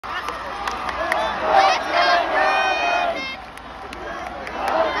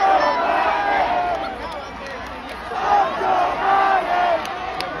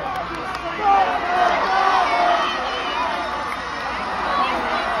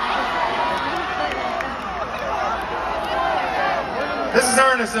This is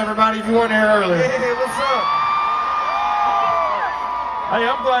Ernest, everybody, if you weren't here earlier. Hey, what's up? Hey,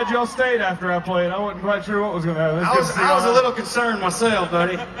 I'm glad y'all stayed after I played. I wasn't quite sure what was going to happen. I was a little concerned myself,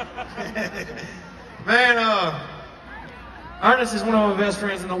 buddy. Man, Ernest is one of my best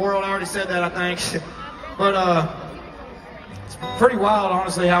friends in the world. I already said that, I think. But it's pretty wild,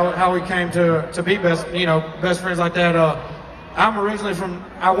 honestly, how we came to be best friends like that. I'm originally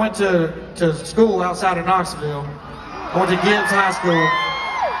I went to school outside of Knoxville. I went to Gibbs High School,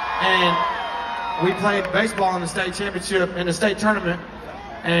 and we played baseball in the state championship, in the state tournament,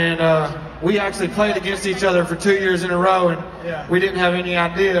 and we actually played against each other for 2 years in a row, and we didn't have any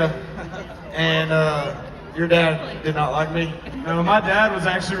idea, and your dad did not like me. No, my dad was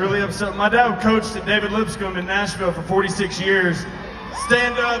actually really upset. My dad coached at David Lipscomb in Nashville for 46 years,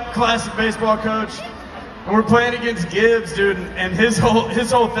 stand-up, classic baseball coach. And we're playing against Gibbs, dude, and his whole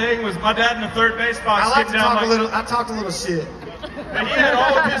thing was my dad in the third base box. I talked a little shit. And he had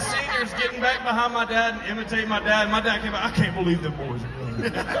all of his seniors getting back behind my dad and imitate my dad. My dad came out, I can't believe them boys are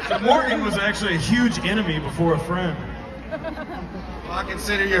doing it. So Morgan was actually a huge enemy before a friend. Well, I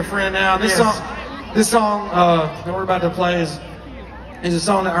consider you a friend now. This song that we're about to play is a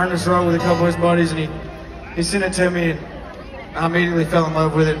song that Ernest wrote with a couple of his buddies, and he sent it to me. And I immediately fell in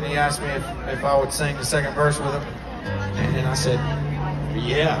love with it, and he asked me if I would sing the second verse with him, and I said,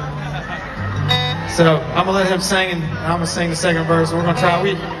 yeah. So I'm gonna let him sing, and I'm gonna sing the second verse. We're gonna try.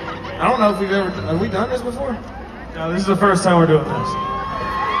 I don't know if have we done this before? No, this is the first time we're doing this.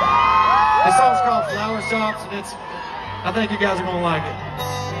 This song's called Flower Shops, and I think you guys are gonna like it.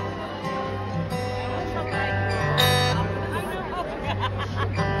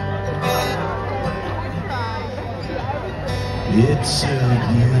 It's a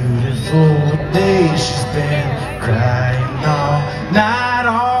beautiful day, she's been crying all night,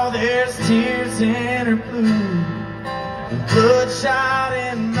 all there's tears in her blue, and bloodshot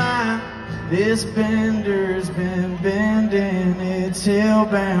in mine. This bender's been bending, it's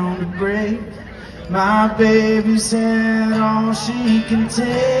hell-bound to break. My baby said all she can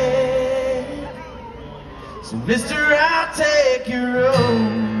take, so mister, I'll take your roses.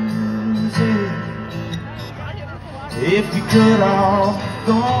 If you cut off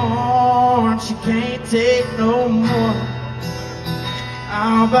the thorns, she can't take no more.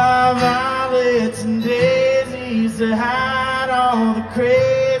 I'll buy violets and daisies to hide all the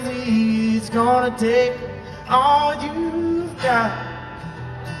crazy. It's gonna take all you've got.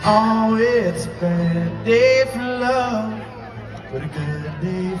 Oh, it's a bad day for love, but a good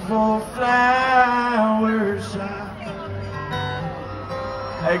day for flower shop.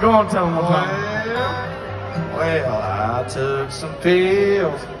 Hey, go on, tell them one time. Well, I took some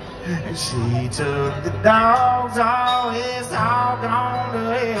pills, and she took the dogs. Oh, it's all gone to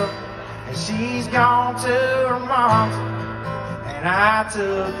hell, and she's gone to her mom's. And I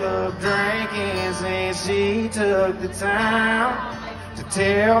took up drinking since she took the time to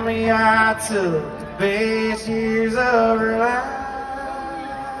tell me I took the best years of her life.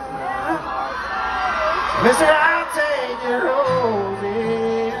 Mister, I'll take your roses.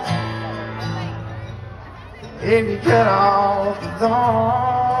 If you cut off the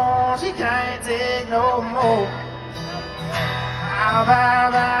thorns, she can't take no more. I'll buy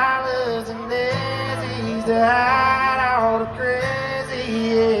violets and daisies to hide all the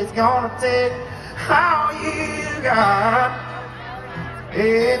crazy. It's gonna take all you got.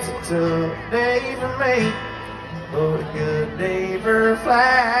 It's a tough day for me, but a good day for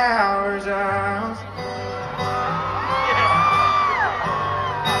flowers.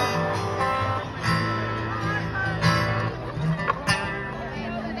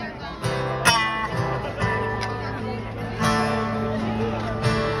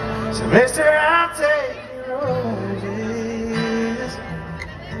 So mister, I'll take your roses.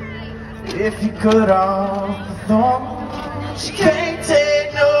 If you cut off the thorns, she can't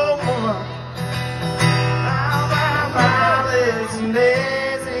take no more. I'll buy violets and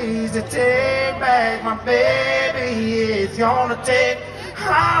daisies to take back my baby. It's gonna take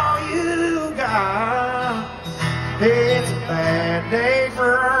all you got. It's a bad day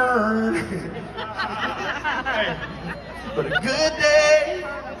for her, but a good day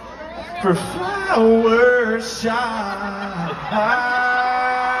for flower shop.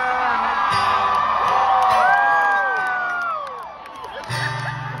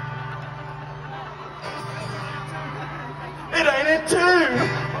 It ain't it too. I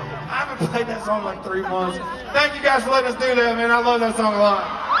haven't played that song in like 3 months. Thank you guys for letting us do that, man. I love that song a lot.